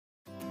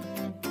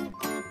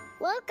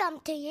Welcome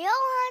to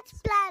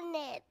Johan's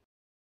Planet.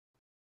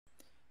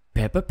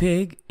 Peppa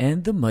Pig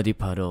and the Muddy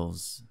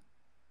Puddles.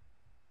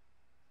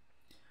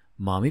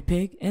 Mommy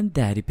Pig and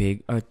Daddy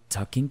Pig are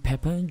tucking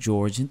Peppa and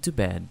George into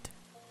bed.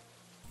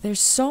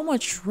 There's so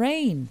much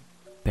rain,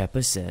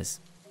 Peppa says.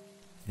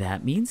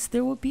 That means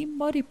there will be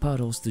muddy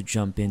puddles to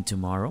jump in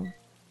tomorrow,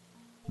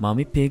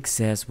 Mommy Pig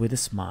says with a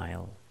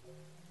smile.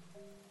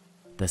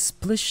 The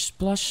splish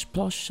splosh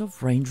splosh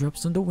of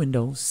raindrops on the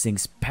window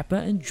sings Peppa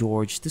and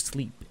George to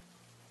sleep.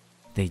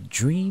 They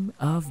dream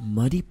of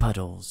muddy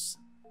puddles.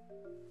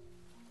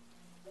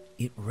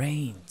 It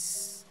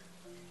rains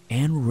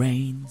and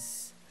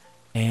rains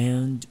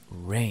and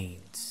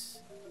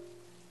rains.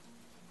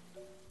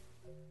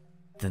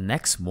 The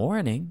next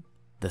morning,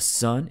 the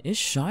sun is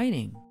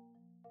shining.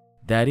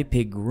 Daddy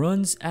Pig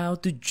runs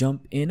out to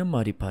jump in a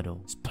muddy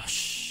puddle.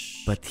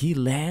 Splash! But he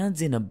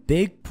lands in a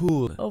big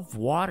pool of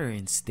water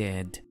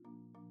instead.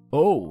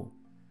 Oh,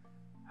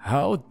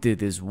 how did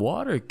this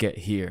water get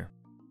here?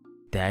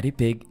 Daddy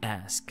Pig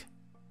asks.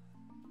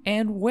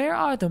 And where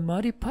are the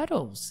muddy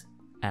puddles?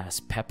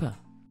 Asked Peppa.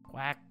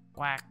 Quack,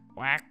 quack,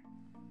 quack.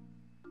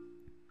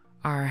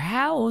 Our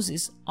house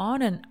is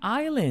on an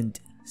island,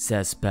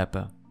 says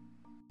Peppa.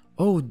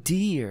 Oh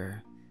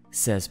dear,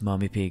 says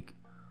Mommy Pig.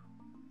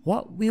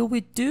 What will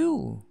we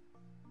do?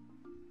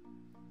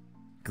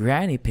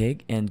 Granny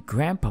Pig and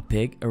Grandpa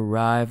Pig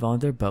arrive on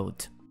their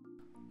boat.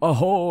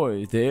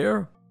 Ahoy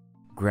there,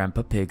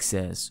 Grandpa Pig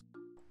says.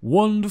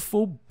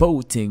 Wonderful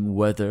boating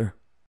weather.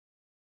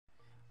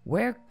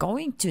 We're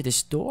going to the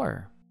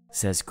store,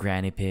 says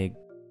Granny Pig.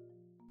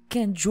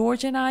 Can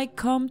George and I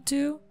come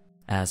too?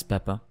 Asks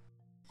Peppa.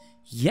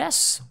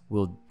 Yes,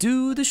 we'll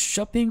do the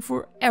shopping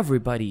for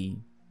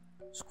everybody.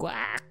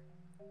 Squawk!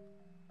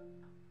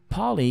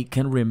 Polly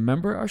can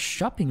remember our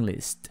shopping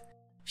list.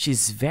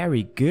 She's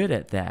very good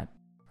at that,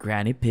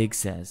 Granny Pig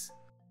says.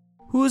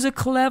 Who's a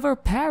clever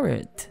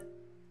parrot?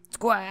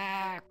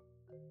 Squawk!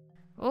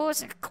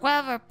 Who's a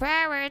clever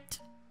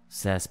parrot?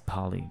 Says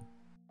Polly.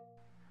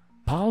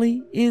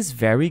 Polly is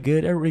very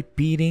good at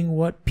repeating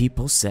what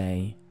people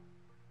say.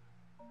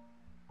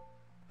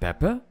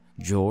 Peppa,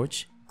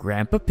 George,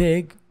 Grandpa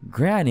Pig,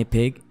 Granny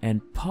Pig,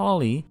 and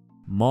Polly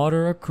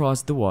motor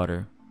across the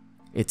water.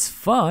 It's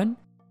fun,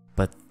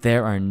 but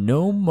there are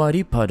no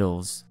muddy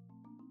puddles.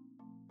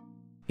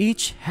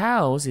 Each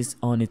house is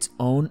on its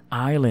own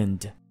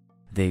island.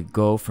 They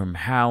go from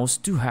house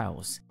to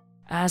house,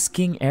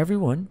 asking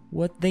everyone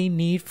what they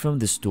need from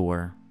the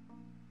store.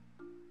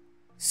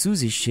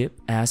 Susie's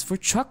ship asks for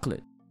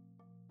chocolate.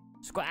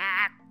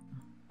 Squawk!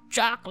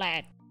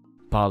 Chocolate!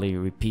 Polly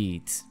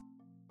repeats.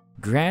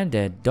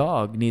 Granddad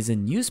Dog needs a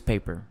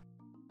newspaper,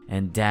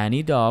 and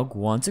Danny Dog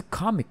wants a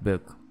comic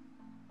book.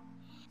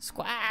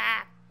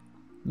 Squawk!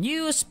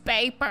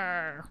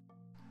 Newspaper!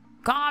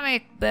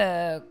 Comic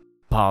book!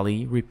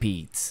 Polly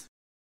repeats.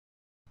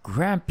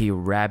 Grampy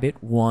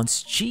Rabbit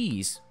wants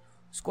cheese.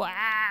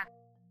 Squawk!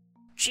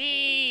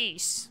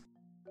 Cheese!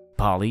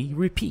 Polly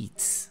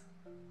repeats.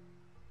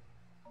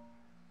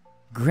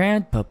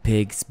 Grandpa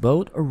Pig's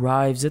boat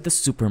arrives at the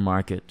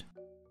supermarket.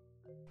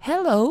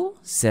 Hello,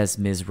 says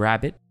Miss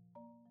Rabbit.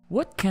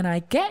 What can I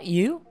get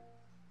you?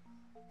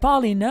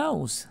 Polly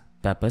knows,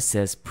 Peppa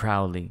says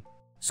proudly.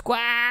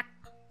 Squawk!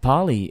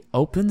 Polly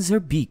opens her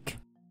beak.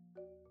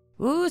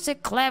 Who's a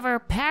clever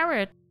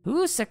parrot?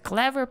 Who's a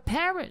clever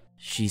parrot?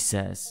 She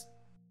says.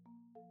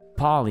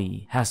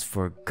 Polly has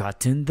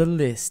forgotten the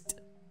list.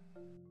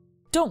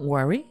 Don't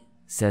worry,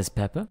 says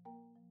Peppa.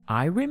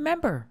 I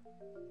remember.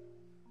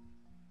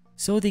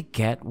 So they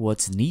get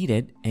what's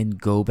needed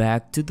and go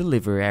back to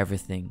deliver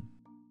everything.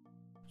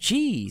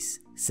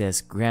 Cheese,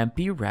 says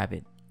Grampy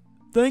Rabbit.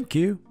 Thank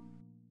you.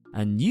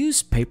 A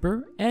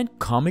newspaper and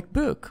comic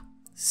book,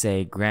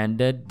 say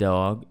Granddad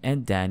Dog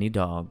and Danny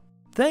Dog.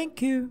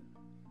 Thank you.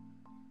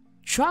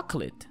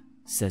 Chocolate,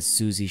 says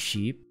Susie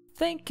Sheep.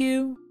 Thank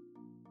you.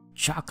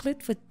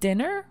 Chocolate for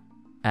dinner?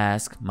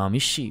 Asks Mommy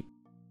Sheep.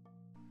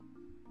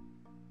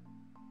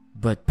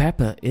 But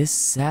Peppa is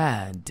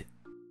sad.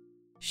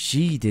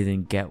 She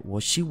didn't get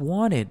what she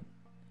wanted.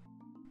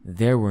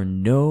 There were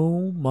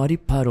no muddy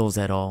puddles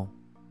at all.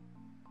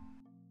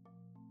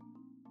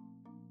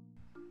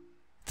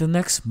 The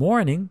next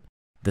morning,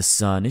 the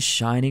sun is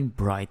shining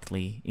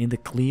brightly in the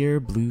clear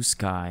blue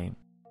sky.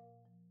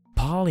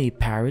 Polly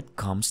Parrot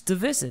comes to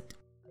visit.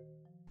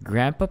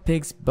 Grandpa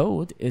Pig's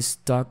boat is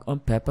stuck on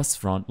Peppa's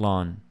front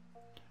lawn.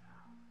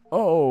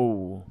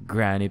 Oh,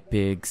 Granny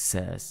Pig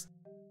says,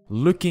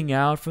 looking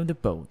out from the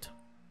boat.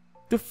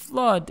 The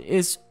flood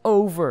is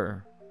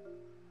over.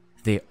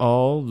 They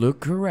all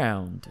look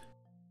around.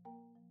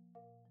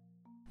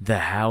 The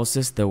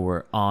houses that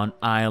were on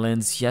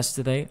islands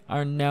yesterday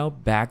are now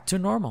back to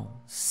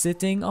normal,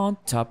 sitting on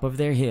top of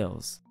their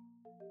hills.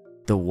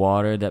 The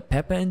water that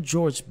Peppa and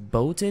George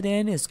boated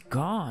in is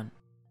gone,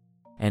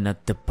 and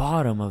at the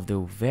bottom of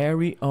their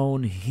very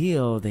own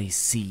hill they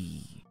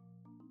see.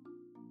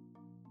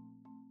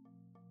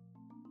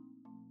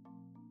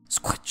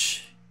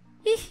 Squatch!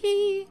 Hee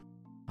hee!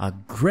 A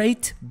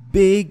great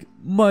big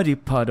muddy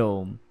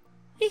puddle.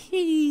 Hee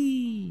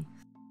hee!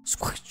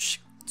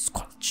 Squelch,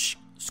 squelch,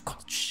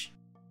 squelch.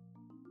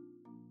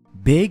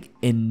 Big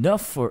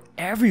enough for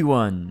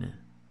everyone.